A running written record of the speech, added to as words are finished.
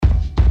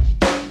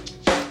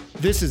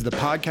This is the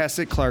podcast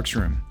at Clark's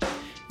Room.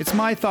 It's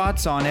my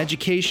thoughts on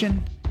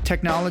education,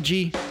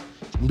 technology,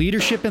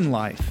 leadership, and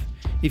life.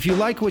 If you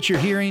like what you're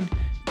hearing,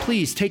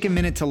 please take a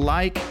minute to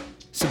like,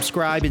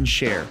 subscribe, and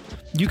share.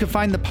 You can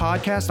find the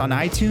podcast on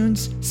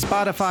iTunes,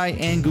 Spotify,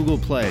 and Google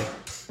Play.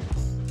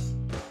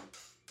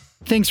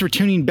 Thanks for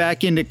tuning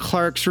back into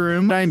Clark's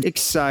Room. I'm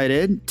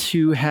excited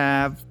to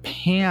have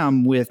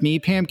Pam with me.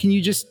 Pam, can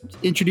you just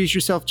introduce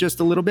yourself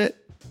just a little bit?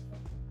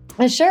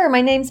 Sure. My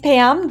name's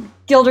Pam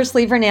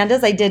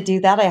Gildersleeve-Hernandez. I did do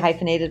that. I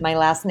hyphenated my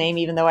last name,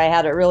 even though I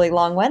had a really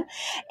long one.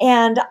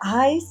 And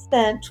I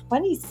spent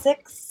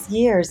 26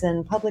 years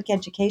in public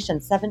education,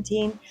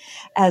 17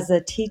 as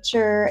a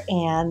teacher,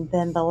 and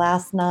then the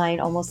last 9,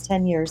 almost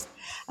 10 years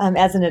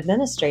as an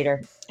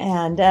administrator.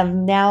 And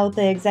I'm now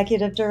the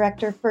executive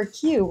director for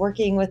Q,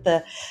 working with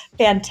a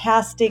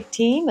fantastic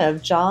team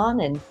of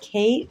John and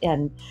Kate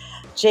and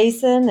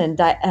Jason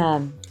and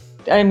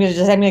I'm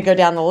going to go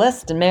down the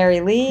list, and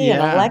Mary Lee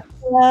and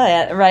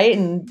Alexa, right,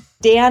 and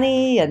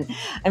Danny, and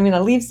I'm going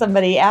to leave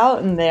somebody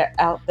out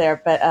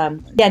there, but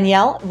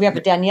Danielle. We have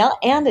a Danielle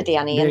and a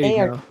Danny, and they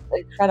are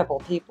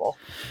incredible people.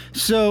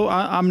 So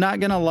I'm not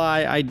going to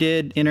lie, I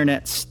did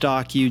internet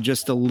stalk you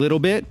just a little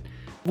bit,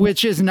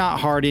 which is not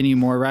hard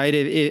anymore, right?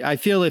 I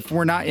feel if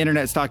we're not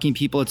internet stalking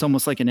people, it's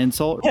almost like an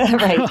insult.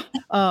 Right.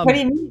 What do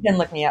you mean you didn't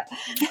look me up?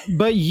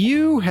 But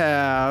you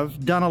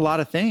have done a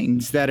lot of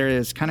things that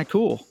is kind of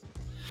cool.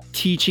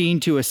 Teaching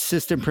to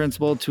assistant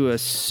principal to a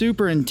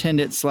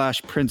superintendent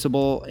 /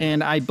 principal.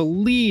 And I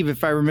believe,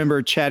 if I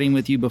remember chatting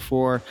with you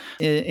before,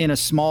 in a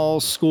small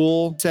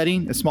school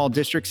setting, a small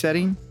district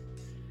setting.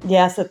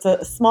 Yes, it's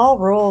a small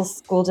rural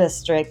school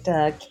district,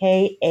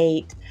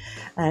 K-8,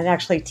 and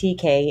actually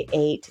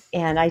TK-8.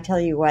 And I tell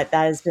you what,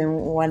 that has been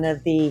one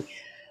of the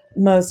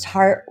most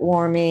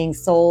heartwarming,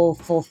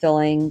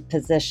 soul-fulfilling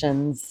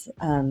positions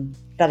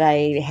that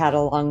I had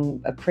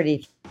along a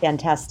pretty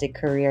fantastic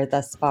career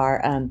thus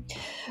far.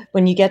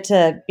 When you get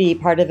to be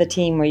part of a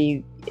team where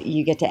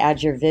you get to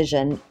add your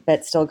vision,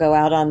 but still go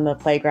out on the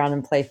playground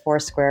and play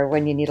foursquare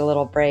when you need a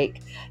little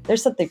break,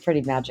 there's something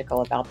pretty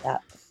magical about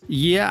that.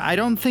 Yeah, I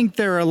don't think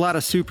there are a lot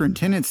of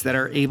superintendents that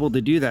are able to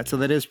do that, so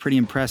that is pretty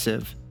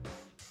impressive.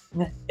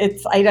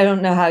 I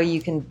don't know how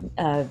you can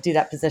do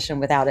that position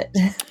without it.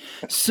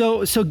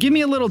 So give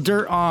me a little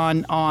dirt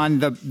on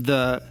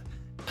the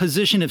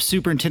position of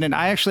superintendent.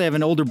 I actually have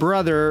an older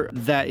brother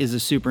that is a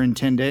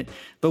superintendent,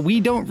 but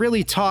we don't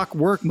really talk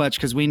work much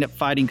because we end up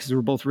fighting because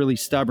we're both really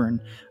stubborn.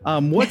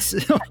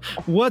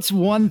 What's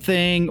one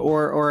thing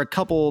or a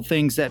couple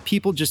things that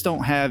people just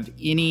don't have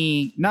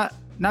any, not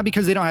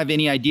because they don't have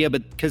any idea,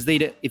 but because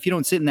if you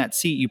don't sit in that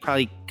seat, you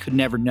probably could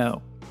never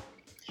know.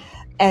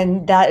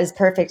 And that is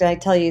perfect. I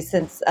tell you,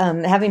 since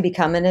having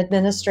become an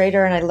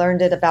administrator, and I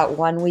learned it about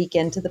 1 week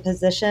into the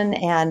position,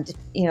 and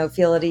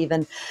feel it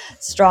even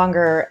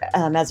stronger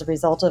as a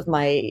result of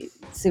my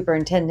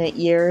superintendent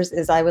years,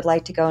 is I would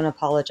like to go and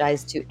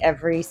apologize to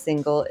every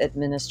single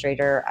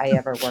administrator I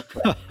ever worked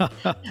with,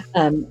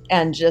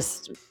 and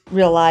just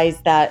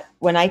realize that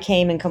when I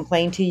came and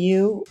complained to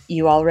you,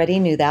 you already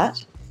knew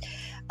that.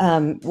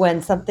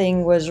 When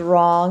something was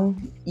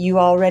wrong, you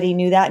already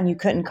knew that, and you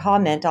couldn't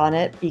comment on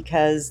it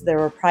because there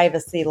were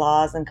privacy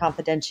laws and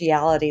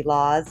confidentiality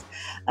laws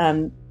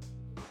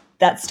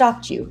that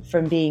stopped you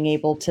from being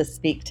able to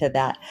speak to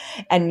that.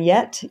 And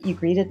yet you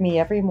greeted me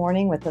every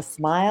morning with a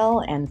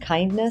smile and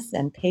kindness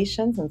and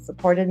patience, and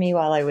supported me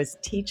while I was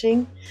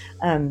teaching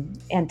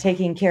and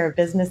taking care of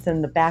business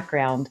in the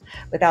background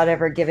without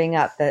ever giving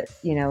up that,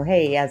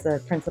 hey, as a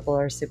principal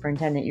or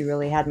superintendent, you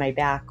really had my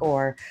back,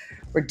 or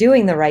we're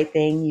doing the right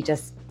thing. You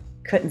just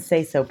couldn't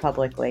say so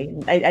publicly.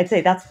 I'd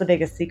say that's the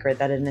biggest secret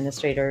that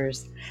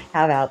administrators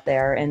have out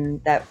there.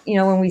 And that,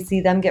 when we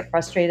see them get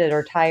frustrated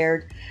or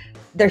tired,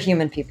 they're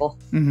human people.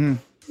 Mm-hmm.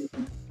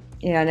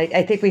 And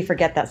I think we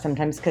forget that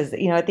sometimes because,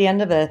 at the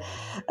end of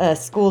a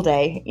school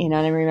day, and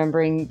I'm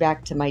remembering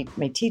back to my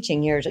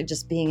teaching years,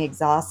 just being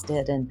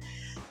exhausted and,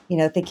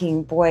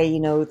 thinking, boy,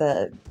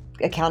 the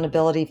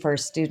accountability for a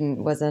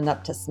student wasn't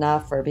up to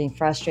snuff, or being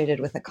frustrated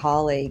with a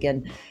colleague.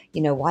 And,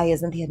 why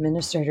isn't the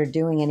administrator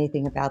doing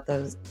anything about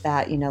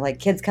like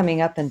kids coming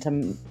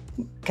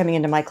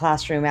into my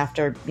classroom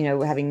after,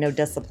 having no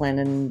discipline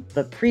in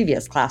the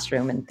previous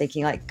classroom, and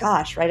thinking like,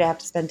 gosh, right, I have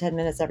to spend 10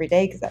 minutes every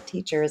day because that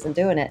teacher isn't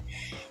doing it.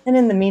 And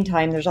in the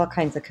meantime, there's all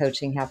kinds of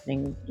coaching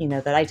happening,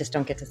 that I just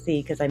don't get to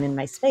see because I'm in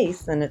my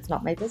space and it's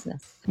not my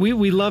business. We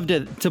love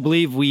to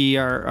believe we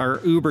are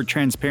uber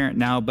transparent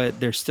now, but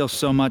there's still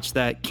so much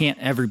that can't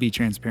ever be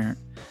transparent.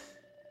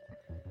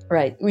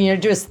 Right.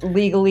 Just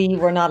legally,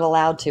 we're not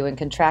allowed to, and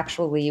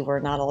contractually, we're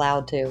not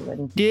allowed to.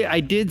 And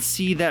I did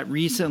see that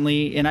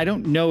recently, and I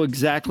don't know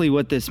exactly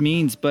what this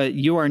means, but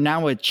you are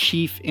now a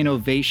Chief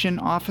Innovation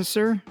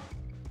Officer.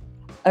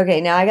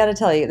 Okay, now I got to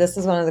tell you, this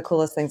is one of the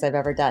coolest things I've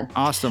ever done.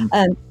 Awesome.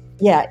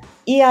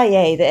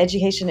 EIA, the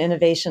Education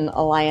Innovation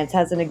Alliance,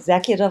 has an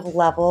executive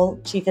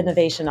level Chief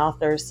Innovation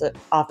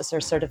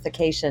Officer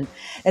certification.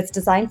 It's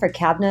designed for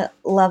cabinet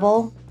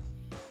level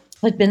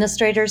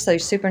administrators, so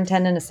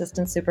superintendent,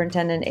 assistant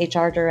superintendent,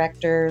 HR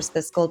directors,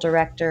 fiscal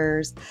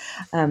directors,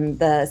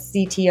 the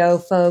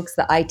CTO folks,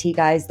 the IT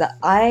guys, the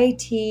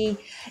IT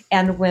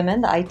and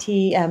women, the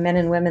IT men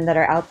and women that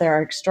are out there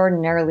are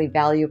extraordinarily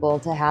valuable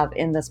to have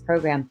in this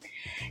program.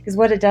 Because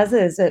what it does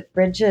is it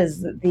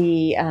bridges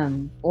the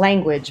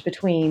language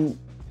between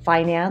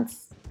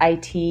finance,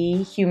 IT,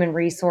 human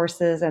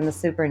resources, and the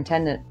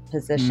superintendent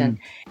position.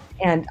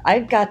 And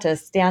I've got to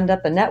stand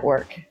up a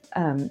network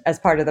as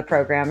part of the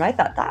program. And I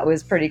thought that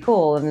was pretty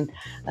cool. And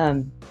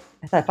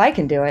I thought, if I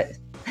can do it,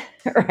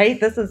 right,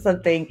 this is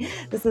something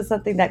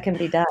that can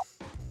be done.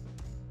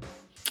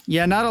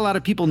 Yeah, not a lot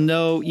of people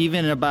know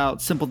even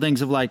about simple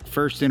things of like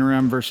first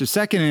interim versus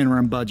second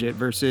interim budget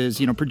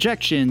versus,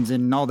 projections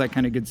and all that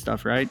kind of good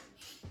stuff, right?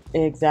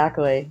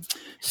 Exactly.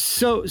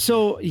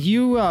 So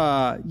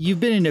you've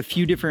been in a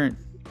few different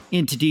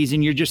entities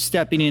and you're just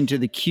stepping into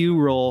the Q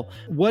role.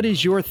 What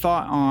is your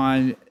thought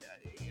on,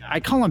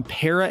 I call them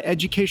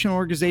para-educational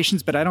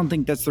organizations, but I don't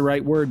think that's the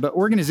right word, but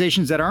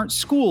organizations that aren't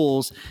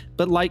schools,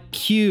 but like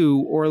Q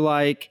or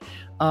like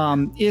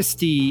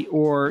ISTE,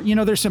 or,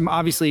 there's some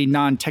obviously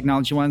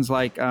non-technology ones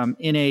like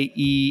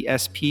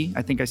NAESP.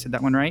 I think I said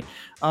that one right.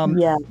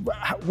 Yeah.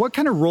 What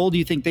kind of role do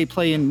you think they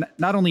play in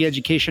not only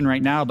education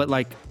right now, but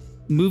like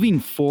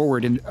moving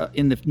forward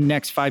in the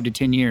next 5 to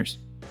 10 years?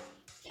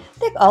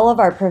 I think all of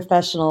our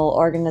professional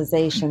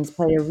organizations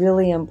play a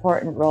really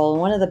important role.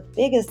 And one of the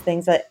biggest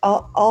things that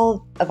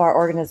all of our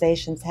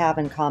organizations have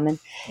in common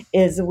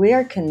is we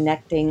are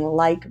connecting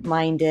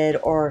like-minded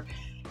or,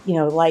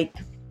 like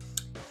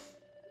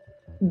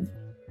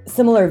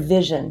similar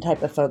vision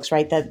type of folks,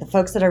 right? The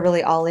folks that are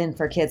really all in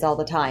for kids all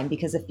the time.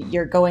 Because if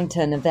you're going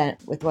to an event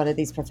with one of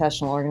these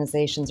professional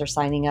organizations or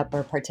signing up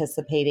or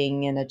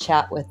participating in a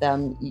chat with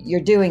them,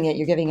 you're doing it,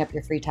 you're giving up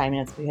your free time,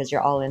 and it's because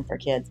you're all in for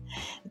kids.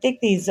 I think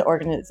these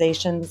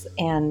organizations,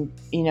 and,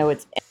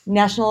 it's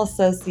National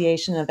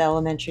Association of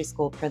Elementary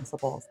School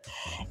Principals,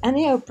 and,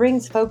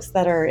 brings folks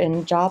that are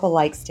in job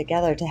alikes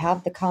together to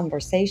have the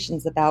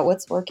conversations about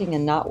what's working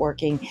and not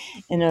working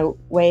in a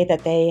way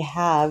that they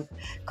have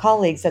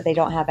colleagues that they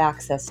don't have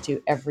access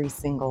to every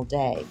single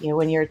day.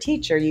 When you're a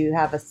teacher, you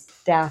have a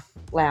staff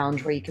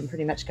lounge where you can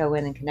pretty much go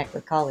in and connect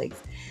with colleagues.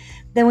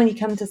 Then when you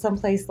come to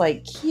someplace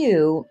like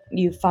Q,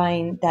 you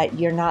find that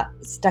you're not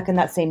stuck in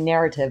that same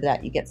narrative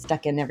that you get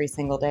stuck in every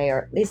single day,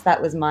 or at least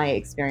that was my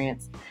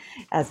experience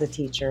as a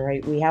teacher,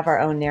 right? We have our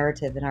own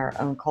narrative and our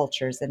own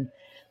cultures, and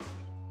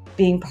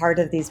being part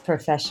of these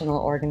professional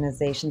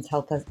organizations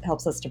helps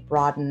us to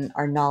broaden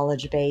our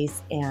knowledge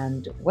base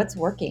and what's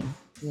working,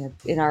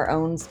 in our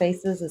own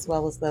spaces as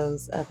well as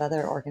those of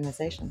other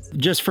organizations.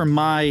 Just from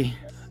my,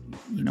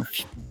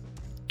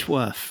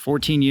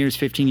 14 years,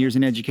 15 years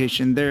in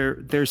education,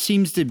 there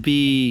seems to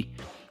be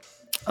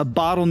a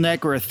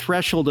bottleneck or a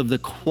threshold of the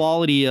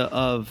quality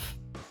of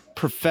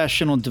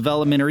professional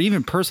development or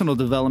even personal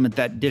development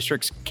that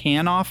districts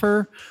can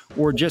offer,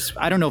 or just,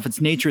 I don't know if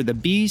it's nature of the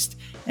beast.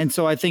 And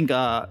so I think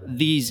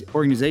these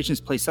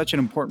organizations play such an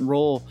important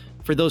role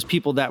for those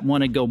people that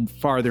want to go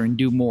farther and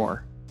do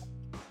more.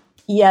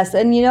 Yes.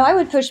 And, I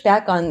would push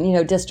back on,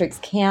 districts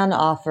can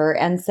offer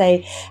and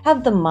say,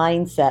 have the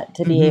mindset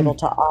to be able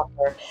to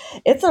offer.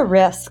 It's a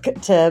risk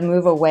to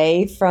move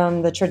away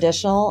from the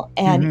traditional.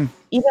 And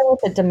even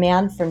with the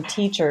demand from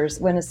teachers,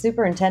 when a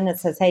superintendent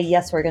says, hey,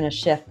 yes, we're going to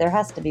shift, there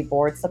has to be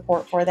board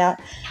support for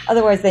that.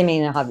 Otherwise, they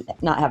may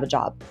not have a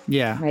job.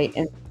 Yeah. Right.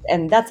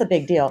 And that's a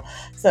big deal.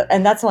 So,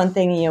 and that's one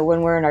thing,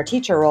 when we're in our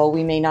teacher role,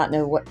 we may not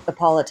know what the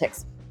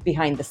politics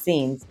behind the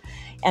scenes.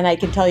 And I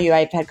can tell you,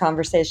 I've had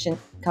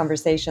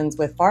conversations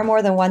with far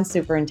more than one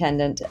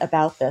superintendent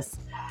about this.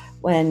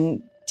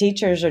 When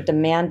teachers are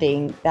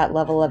demanding that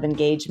level of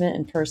engagement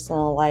and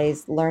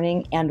personalized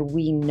learning, and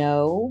we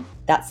know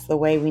that's the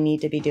way we need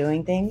to be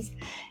doing things,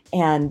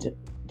 and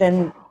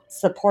then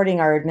supporting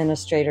our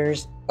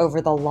administrators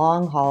over the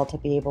long haul to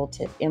be able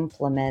to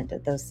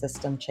implement those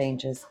system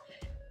changes.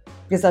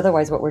 Because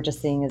otherwise what we're just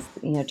seeing is,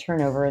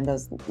 turnover in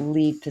those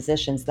lead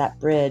positions that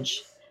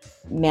bridge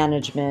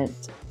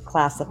management,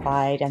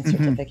 classified, and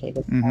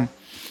certificated.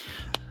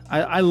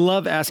 I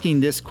love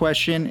asking this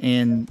question,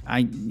 and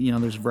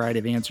there's a variety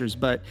of answers,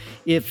 but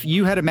if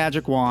you had a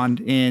magic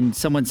wand and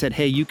someone said,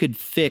 hey, you could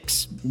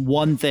fix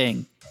one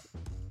thing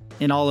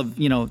in all of,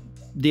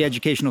 the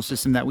educational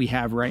system that we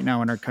have right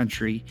now in our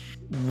country,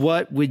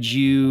 what would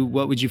you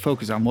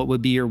focus on? What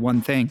would be your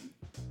one thing?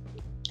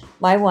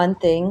 My one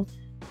thing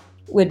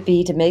would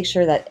be to make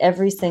sure that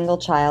every single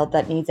child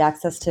that needs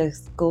access to a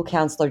school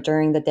counselor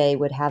during the day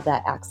would have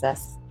that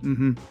access.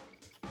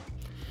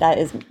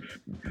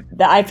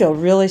 I feel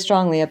really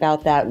strongly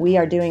about that. We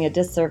are doing a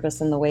disservice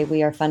in the way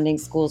we are funding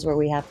schools, where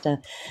we have to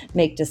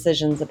make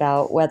decisions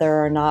about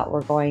whether or not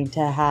we're going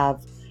to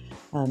have,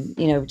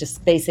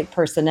 just basic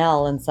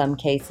personnel in some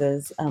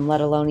cases,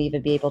 let alone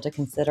even be able to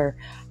consider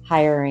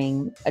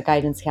hiring a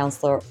guidance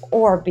counselor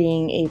or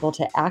being able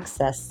to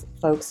access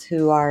folks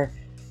who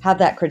have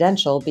that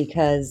credential,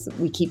 because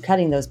we keep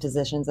cutting those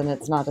positions and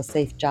it's not a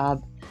safe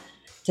job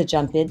to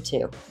jump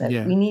into. That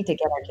Yeah. we need to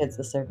get our kids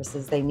the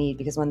services they need,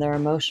 because when they're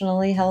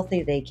emotionally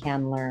healthy, they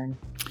can learn.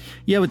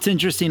 Yeah, what's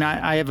interesting,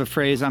 I have a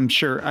phrase, I'm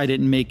sure I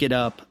didn't make it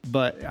up,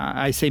 but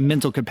I say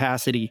mental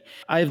capacity.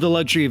 I have the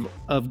luxury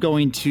of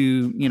going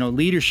to,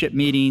 leadership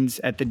meetings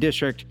at the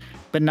district,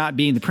 but not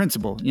being the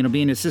principal.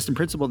 Being an assistant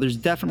principal, there's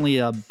definitely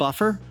a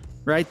buffer,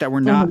 right? That we're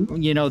not,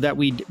 that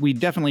we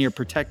definitely are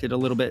protected a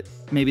little bit.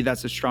 Maybe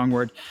that's a strong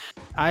word.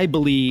 I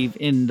believe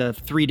in the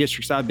 3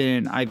 districts I've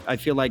been in, I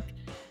feel like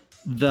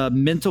the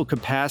mental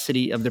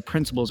capacity of the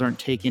principals aren't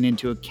taken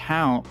into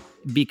account,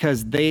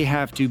 because they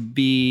have to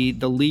be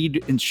the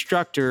lead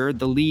instructor,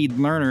 the lead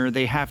learner.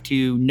 They have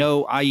to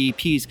know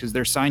IEPs because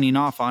they're signing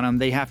off on them.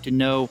 They have to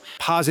know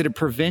positive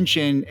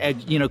prevention,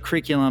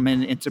 curriculum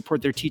and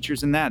support their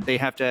teachers in that. They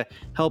have to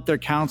help their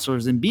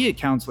counselors and be a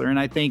counselor. And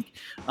I think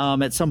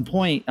at some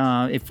point,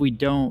 if we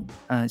don't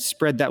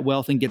spread that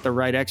wealth and get the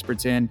right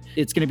experts in,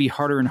 it's going to be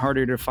harder and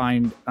harder to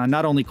find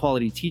not only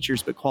quality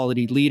teachers, but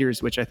quality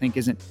leaders, which I think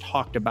isn't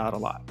talked about a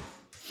lot.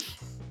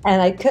 And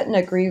I couldn't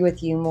agree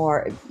with you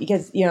more,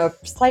 because, a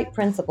site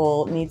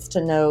principal needs to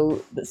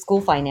know the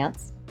school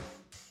finance.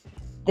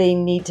 They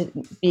need to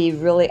be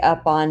really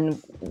up on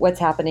what's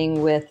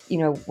happening with,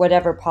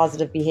 whatever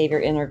positive behavior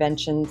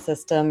intervention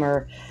system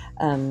or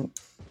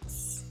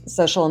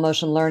social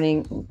emotion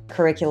learning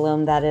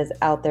curriculum that is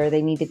out there.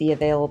 They need to be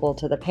available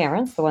to the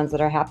parents, the ones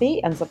that are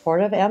happy and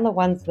supportive, and the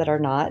ones that are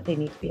not. They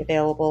need to be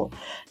available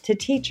to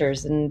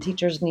teachers, and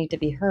teachers need to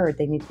be heard.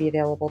 They need to be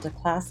available to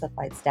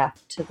classified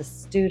staff, to the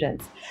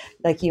students.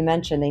 Like you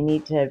mentioned, they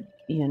need to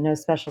know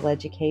special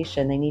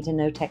education. They need to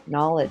know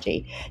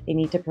technology. They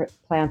need to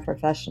plan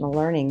professional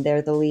learning.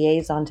 They're the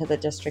liaison to the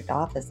district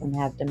office and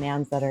have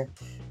demands that are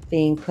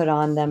being put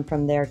on them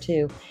from there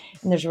too.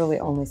 And there's really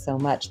only so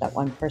much that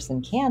one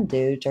person can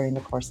do during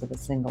the course of a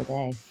single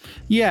day.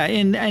 Yeah.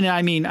 And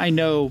I mean, I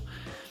know,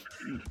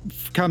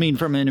 coming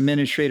from an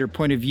administrator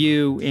point of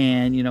view,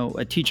 and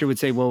a teacher would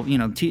say, well,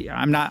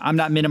 I'm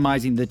not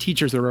minimizing the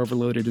teachers are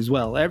overloaded as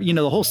well.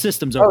 The whole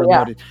system's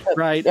overloaded,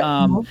 right?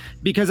 Yeah.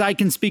 Because I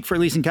can speak for, at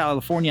least in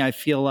California, I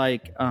feel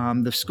like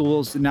the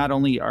schools not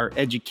only are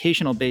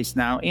educational based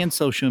now and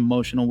social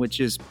emotional, which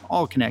is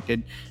all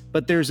connected,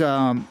 but there's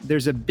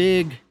a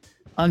big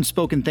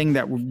unspoken thing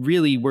that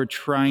we're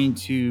trying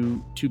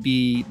to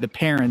be the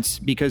parents,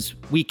 because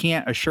we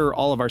can't assure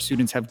all of our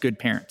students have good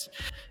parents.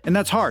 And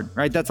that's hard,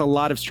 right? That's a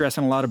lot of stress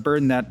and a lot of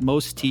burden that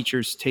most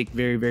teachers take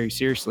very, very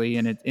seriously.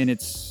 And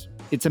it's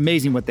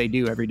amazing what they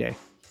do every day.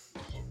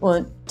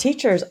 Well,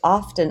 teachers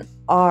often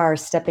are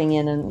stepping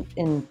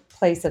in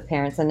place of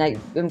parents. And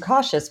I'm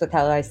cautious with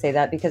how I say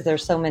that, because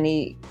there's so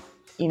many,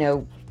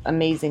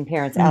 amazing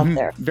parents out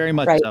there. Very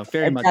much right? so.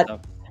 Very much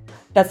so.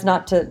 That's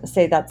not to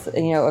say that's,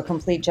 a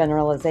complete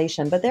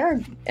generalization, but there are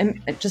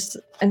just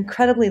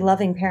incredibly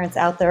loving parents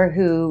out there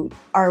who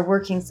are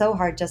working so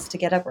hard just to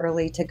get up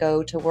early to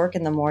go to work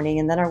in the morning,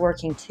 and then are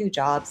working 2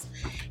 jobs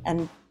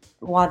and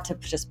want to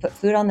just put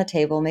food on the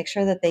table, make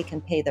sure that they can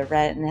pay the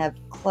rent and have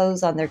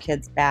clothes on their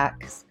kids'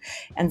 backs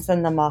and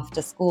send them off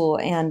to school.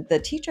 And the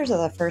teachers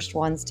are the first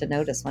ones to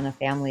notice when a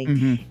family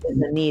is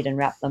in need and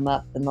wrap them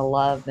up in the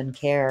love and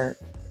care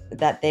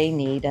that they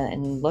need,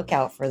 and look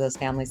out for those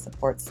family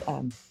supports.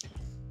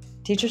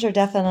 Teachers are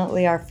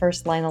definitely our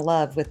first line of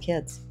love with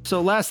kids.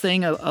 So last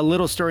thing, a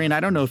little story, and I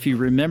don't know if you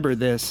remember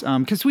this,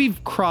 because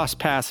we've crossed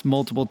paths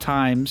multiple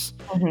times.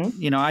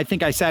 I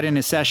think I sat in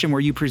a session where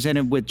you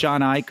presented with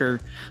John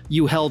Eicher.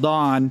 You held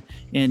on,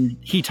 and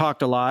he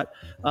talked a lot.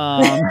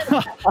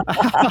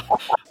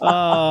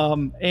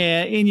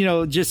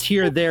 Just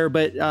here or there.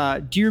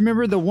 But do you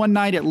remember the one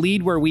night at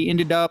Lead where we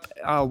ended up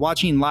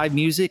watching live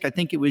music? I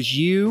think it was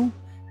you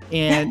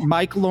and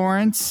Mike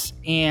Lawrence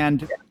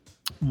and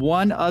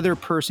one other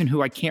person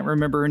who I can't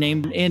remember her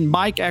name. And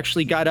Mike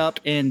actually got up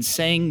and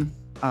sang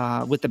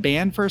with the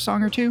band for a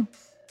song or two.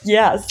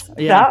 Yes,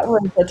 That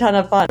was a ton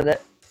of fun.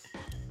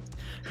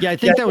 Yeah, I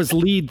think that was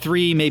Lead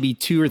 3, maybe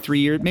 2 or 3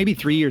 years, maybe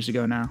 3 years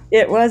ago now.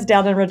 It was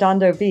down in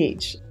Redondo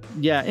Beach.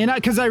 Yeah, and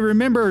because I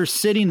remember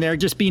sitting there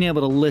just being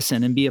able to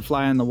listen and be a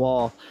fly on the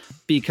wall,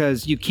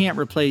 because you can't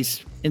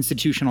replace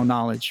institutional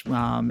knowledge.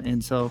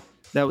 And so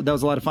that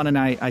was a lot of fun, and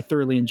I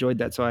thoroughly enjoyed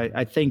that. So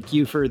I thank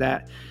you for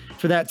that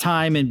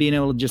time and being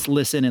able to just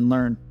listen and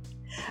learn.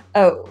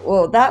 Oh,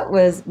 well, that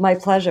was my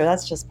pleasure.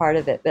 That's just part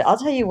of it. But I'll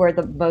tell you where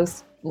the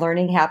most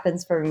learning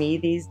happens for me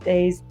these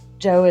days,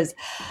 Joe, is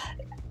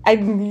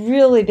I'm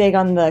really big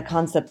on the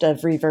concept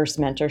of reverse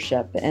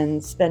mentorship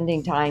and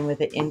spending time with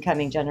the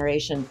incoming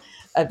generation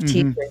of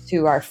teachers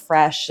who are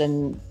fresh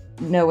and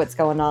know what's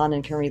going on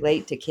and can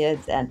relate to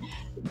kids, and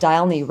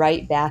dial me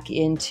right back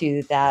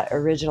into that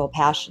original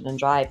passion and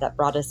drive that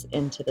brought us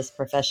into this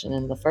profession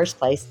in the first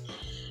place.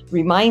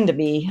 Remind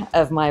me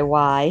of my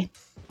why.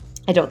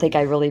 I don't think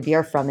I really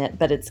veer from it,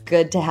 but it's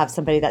good to have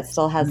somebody that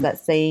still has that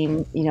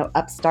same,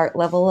 upstart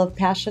level of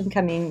passion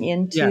coming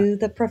into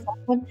the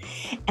profession.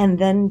 And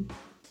then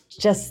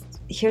just,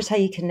 here's how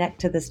you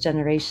connect to this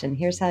generation.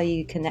 Here's how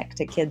you connect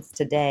to kids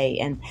today.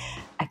 And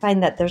I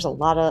find that there's a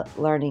lot of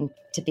learning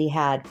to be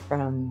had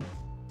from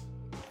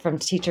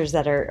teachers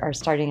that are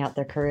starting out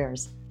their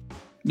careers.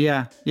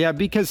 Yeah. Yeah.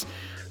 Because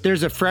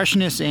there's a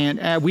freshness,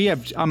 and we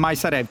have, on my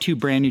side, I have 2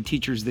 brand new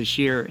teachers this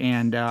year,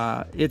 and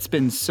it's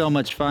been so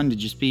much fun to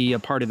just be a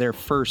part of their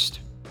first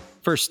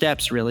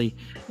steps, really.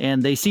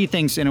 And they see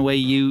things in a way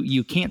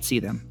you can't see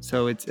them.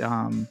 So it's,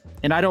 and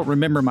I don't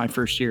remember my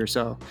first year,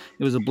 so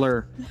it was a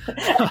blur.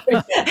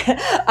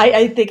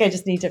 I think I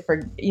just need to,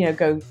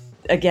 go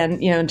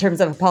again, in terms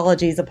of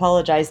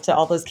apologize to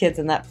all those kids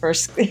in that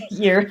first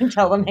year and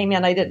tell them, hey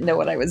man, I didn't know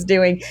what I was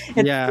doing.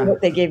 And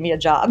they gave me a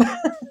job.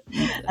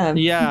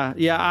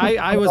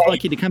 I was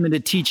lucky to come into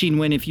teaching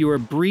when, if you were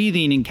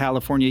breathing in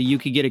California, you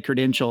could get a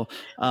credential,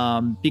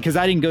 because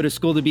I didn't go to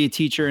school to be a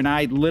teacher. And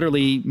I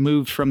literally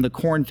moved from the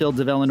cornfields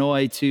of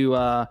Illinois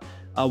to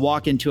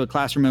walk into a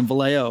classroom in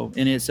Vallejo.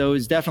 And so it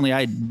was definitely,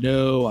 I had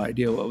no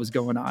idea what was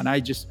going on.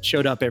 I just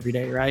showed up every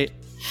day, right?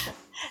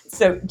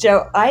 So,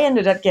 Joe, I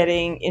ended up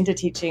getting into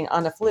teaching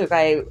on a fluke.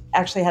 I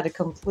actually had a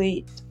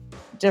complete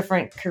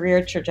different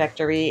career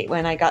trajectory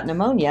when I got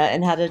pneumonia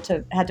and had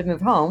to move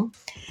home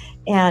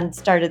and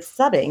started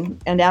subbing.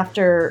 And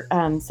after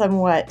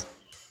somewhat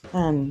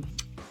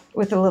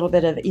with a little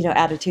bit of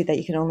attitude that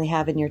you can only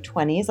have in your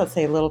 20s, let's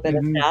say a little bit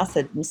of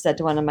acid, and said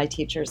to one of my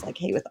teachers, like,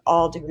 hey, with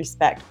all due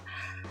respect,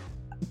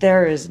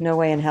 there is no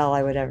way in hell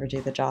I would ever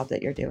do the job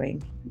that you're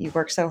doing. You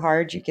work so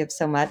hard, you give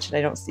so much, and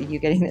I don't see you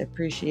getting the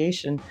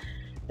appreciation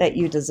that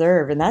you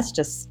deserve. And that's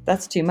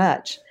too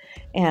much.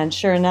 And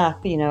sure enough,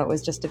 it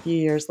was just a few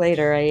years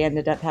later, I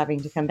ended up having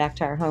to come back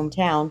to our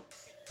hometown,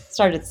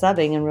 started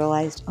subbing, and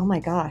realized, oh my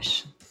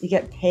gosh, you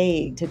get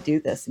paid to do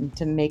this and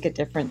to make a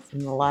difference in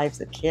the lives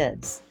of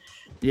kids.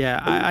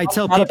 Yeah, I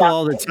tell people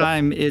all the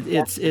time,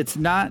 it's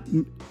not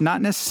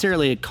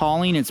necessarily a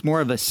calling, it's more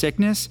of a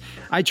sickness.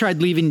 I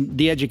tried leaving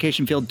the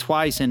education field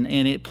twice and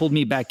it pulled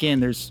me back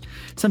in.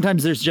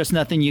 Sometimes there's just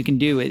nothing you can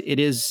do.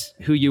 It is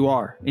who you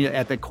are,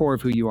 at the core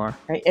of who you are.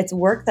 Right. It's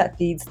work that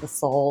feeds the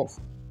soul.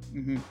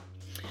 Mm-hmm.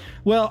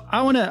 Well,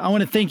 I want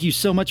to thank you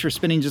so much for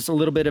spending just a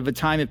little bit of a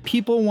time. If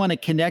people want to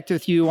connect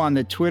with you on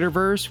the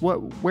Twitterverse,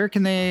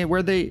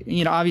 where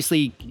they,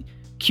 obviously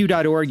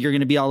Q.org, you're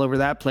going to be all over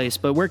that place,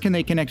 but where can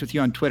they connect with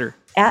you on Twitter?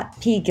 At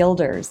P.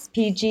 Gilders,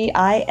 P-G-I-L-D-E-R-S.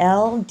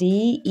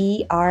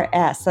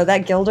 So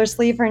that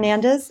Gildersleeve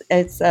Hernandez,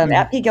 it's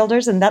at P.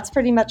 Gilders, and that's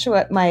pretty much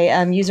what my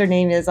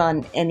username is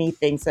on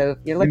anything. So if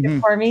you're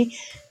looking for me,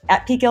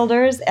 at P.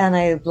 Gilders, and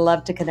I'd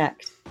love to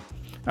connect.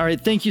 All right.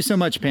 Thank you so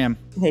much, Pam.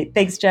 Hey,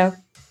 thanks, Joe.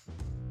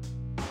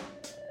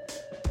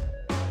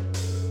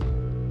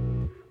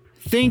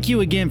 Thank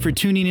you again for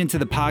tuning into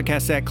the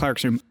podcast at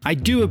Clarksroom. I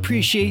do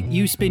appreciate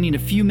you spending a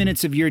few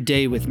minutes of your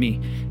day with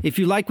me. If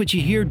you like what you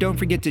hear, don't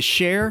forget to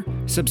share,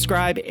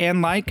 subscribe,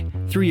 and like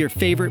through your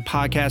favorite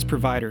podcast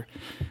provider.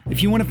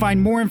 If you want to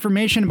find more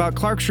information about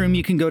Clarksroom,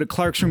 you can go to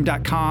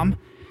clarksroom.com,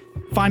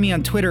 find me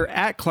on Twitter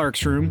at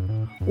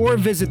Clarksroom, or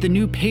visit the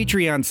new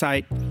Patreon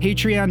site,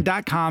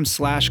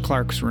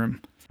 patreon.com/Clarksroom.